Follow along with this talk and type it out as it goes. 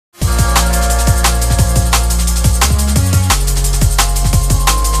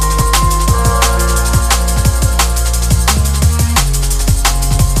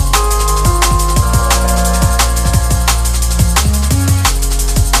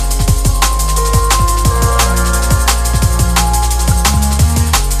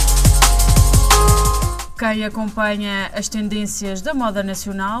quem acompanha as tendências da moda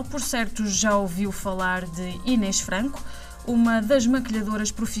nacional, por certo já ouviu falar de Inês Franco, uma das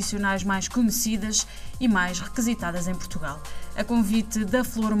maquilhadoras profissionais mais conhecidas e mais requisitadas em Portugal. A convite da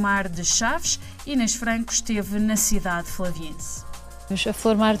Flormar de Chaves, Inês Franco esteve na cidade flaviense. A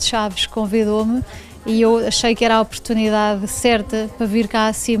Flormar de Chaves convidou-me e eu achei que era a oportunidade certa para vir cá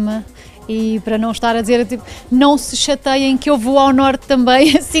acima e para não estar a dizer, tipo, não se chateiem que eu vou ao norte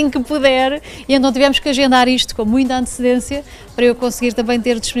também assim que puder, e então tivemos que agendar isto com muita antecedência para eu conseguir também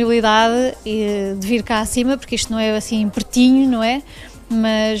ter disponibilidade de vir cá acima, porque isto não é assim pertinho, não é?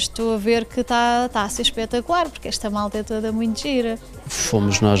 Mas estou a ver que está a ser espetacular, porque esta malta é toda muito gira.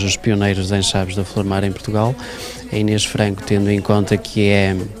 Fomos nós os pioneiros em Chaves da Flormar em Portugal. A Inês Franco, tendo em conta que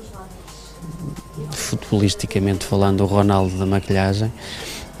é, futebolisticamente falando, o Ronaldo da maquilhagem,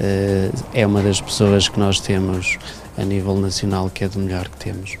 é uma das pessoas que nós temos a nível nacional que é do melhor que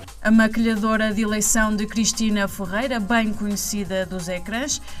temos. A maquilhadora de eleição de Cristina Ferreira, bem conhecida dos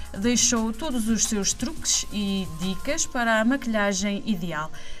ecrãs, deixou todos os seus truques e dicas para a maquilhagem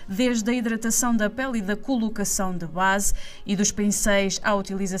ideal. Desde a hidratação da pele e da colocação de base e dos pincéis à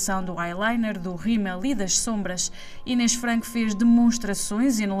utilização do eyeliner, do rímel e das sombras, Inês Franco fez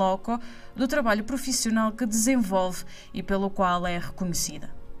demonstrações in loco do trabalho profissional que desenvolve e pelo qual é reconhecida.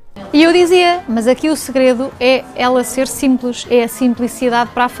 E eu dizia, mas aqui o segredo é ela ser simples, é a simplicidade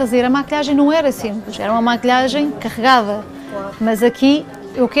para a fazer. A maquilhagem não era simples, era uma maquilhagem carregada, mas aqui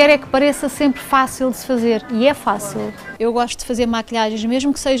eu quero é que pareça sempre fácil de se fazer, e é fácil. Eu gosto de fazer maquilhagens,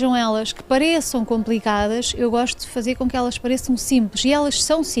 mesmo que sejam elas que pareçam complicadas, eu gosto de fazer com que elas pareçam simples, e elas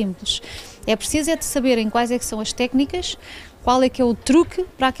são simples. É preciso de saberem quais é que são as técnicas, qual é que é o truque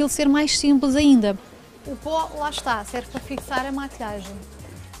para aquilo ser mais simples ainda. O pó, lá está, serve para fixar a maquilhagem.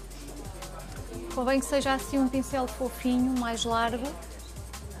 Convém que seja assim um pincel fofinho, mais largo.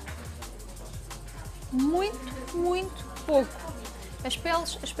 Muito, muito pouco. As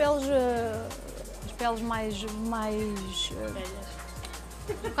peles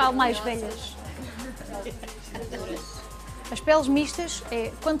mais velhas. As peles mistas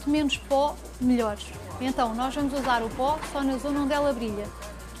é quanto menos pó, melhor. Então, nós vamos usar o pó só na zona onde ela brilha,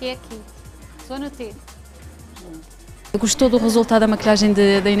 que é aqui, zona T. Gostou do resultado da maquilhagem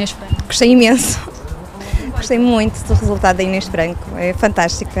da Inês Franco? Gostei imenso. Gostei muito do resultado da Inês Franco. É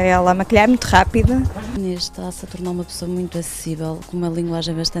fantástica. Ela a maquilhar é muito rápida. A Inês está-se a tornar uma pessoa muito acessível, com uma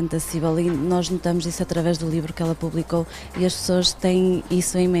linguagem bastante acessível, e nós notamos isso através do livro que ela publicou, e as pessoas têm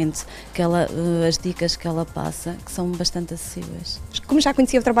isso em mente, que as dicas que ela passa, que são bastante acessíveis. Como já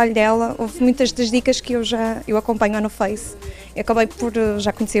conhecia o trabalho dela, houve muitas das dicas que eu acompanho no Face. Eu acabei por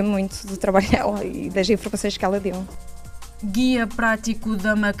já conhecer muito do trabalho dela e das informações que ela deu. Guia Prático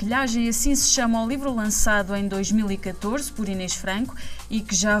da Maquilhagem, assim se chama o livro lançado em 2014 por Inês Franco e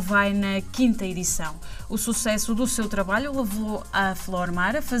que já vai na 5ª edição. O sucesso do seu trabalho levou a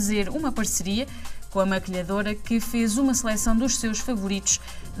Flormar a fazer uma parceria com a maquilhadora que fez uma seleção dos seus favoritos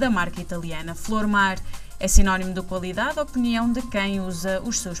da marca italiana. Flormar é sinónimo de qualidade, opinião de quem usa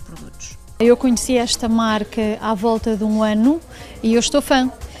os seus produtos. Eu conheci esta marca há volta de um ano e eu estou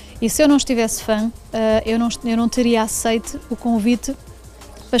fã. E se eu não estivesse fã, eu não teria aceito o convite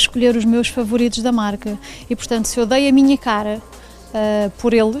para escolher os meus favoritos da marca. E, portanto, se eu dei a minha cara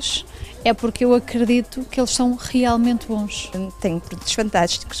por eles, é porque eu acredito que eles são realmente bons. Tem produtos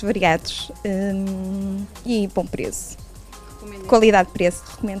fantásticos, variados e bom preço. Qualidade-preço,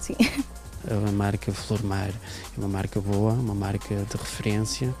 recomendo sim. A marca Flormar é uma marca boa, uma marca de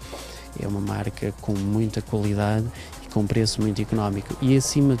referência, é uma marca com muita qualidade e com preço muito económico. E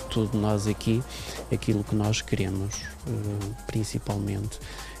acima de tudo, nós aqui, aquilo que nós queremos, principalmente,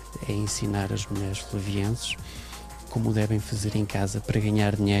 é ensinar as mulheres flavienses como devem fazer em casa para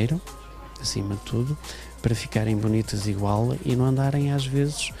ganhar dinheiro, acima de tudo, para ficarem bonitas igual e não andarem às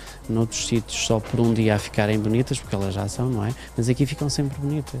vezes noutros sítios só por um dia a ficarem bonitas, porque elas já são, não é? Mas aqui ficam sempre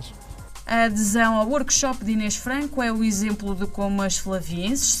bonitas. A adesão ao workshop de Inês Franco é o exemplo de como as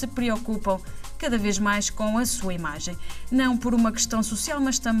flavienses se preocupam cada vez mais com a sua imagem. Não por uma questão social,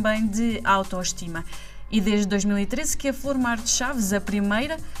 mas também de autoestima. E desde 2013 que a Flormar de Chaves, a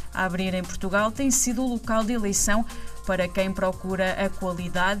primeira a abrir em Portugal, tem sido o local de eleição para quem procura a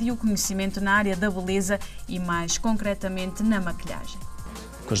qualidade e o conhecimento na área da beleza e, mais concretamente, na maquilhagem.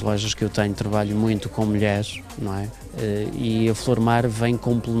 Com as lojas que eu tenho, trabalho muito com mulheres, não é? E a Flormar vem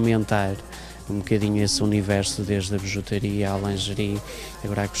complementar um bocadinho esse universo, desde a bijutaria, à lingerie,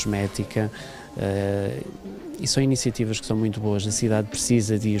 agora a cosmética, e são iniciativas que são muito boas. A cidade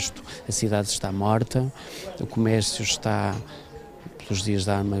precisa disto, a cidade está morta, o comércio está pelos dias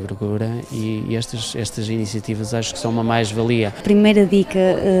da amargura e estas iniciativas acho que são uma mais-valia. A primeira dica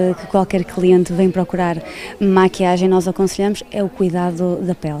que qualquer cliente vem procurar maquiagem nós aconselhamos é o cuidado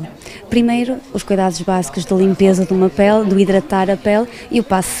da pele. Primeiro, os cuidados básicos de limpeza de uma pele, de hidratar a pele, e o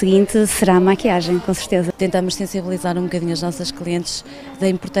passo seguinte será a maquiagem, com certeza. Tentamos sensibilizar um bocadinho as nossas clientes da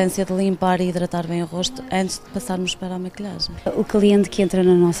importância de limpar e hidratar bem o rosto antes de passarmos para a maquilhagem. O cliente que entra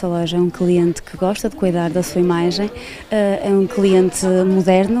na nossa loja é um cliente que gosta de cuidar da sua imagem, é um cliente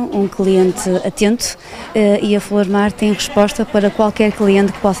moderno, um cliente atento, e a Flormar tem resposta para qualquer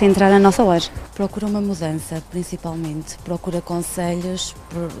cliente que possa entrar na nossa loja. Procura uma mudança, principalmente. Procura conselhos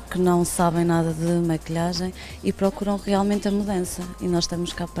porque não sabem nada de maquilhagem e procuram realmente a mudança. E nós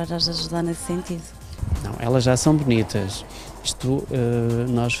estamos cá para as ajudar nesse sentido. Não, elas já são bonitas. Isto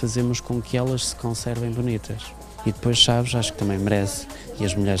nós fazemos com que elas se conservem bonitas. E depois Chaves acho que também merece. E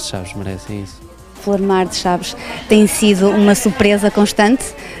as mulheres de Chaves merecem isso. Flormar de Chaves tem sido uma surpresa constante,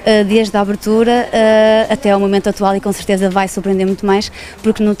 desde a abertura até ao momento atual, e com certeza vai surpreender muito mais,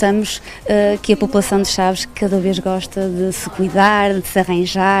 porque notamos que a população de Chaves cada vez gosta de se cuidar, de se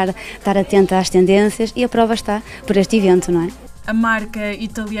arranjar, estar atenta às tendências, e a prova está por este evento, não é? A marca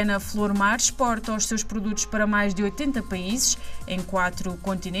italiana Flormar exporta os seus produtos para mais de 80 países, em 4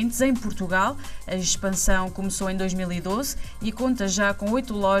 continentes. Em Portugal, a expansão começou em 2012 e conta já com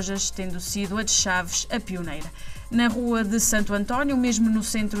 8 lojas, tendo sido a de Chaves a pioneira. Na Rua de Santo António, mesmo no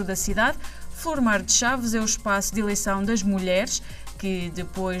centro da cidade, Flormar de Chaves é o espaço de eleição das mulheres, que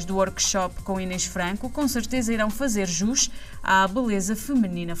depois do workshop com Inês Franco, com certeza irão fazer jus à beleza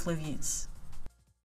feminina flaviense.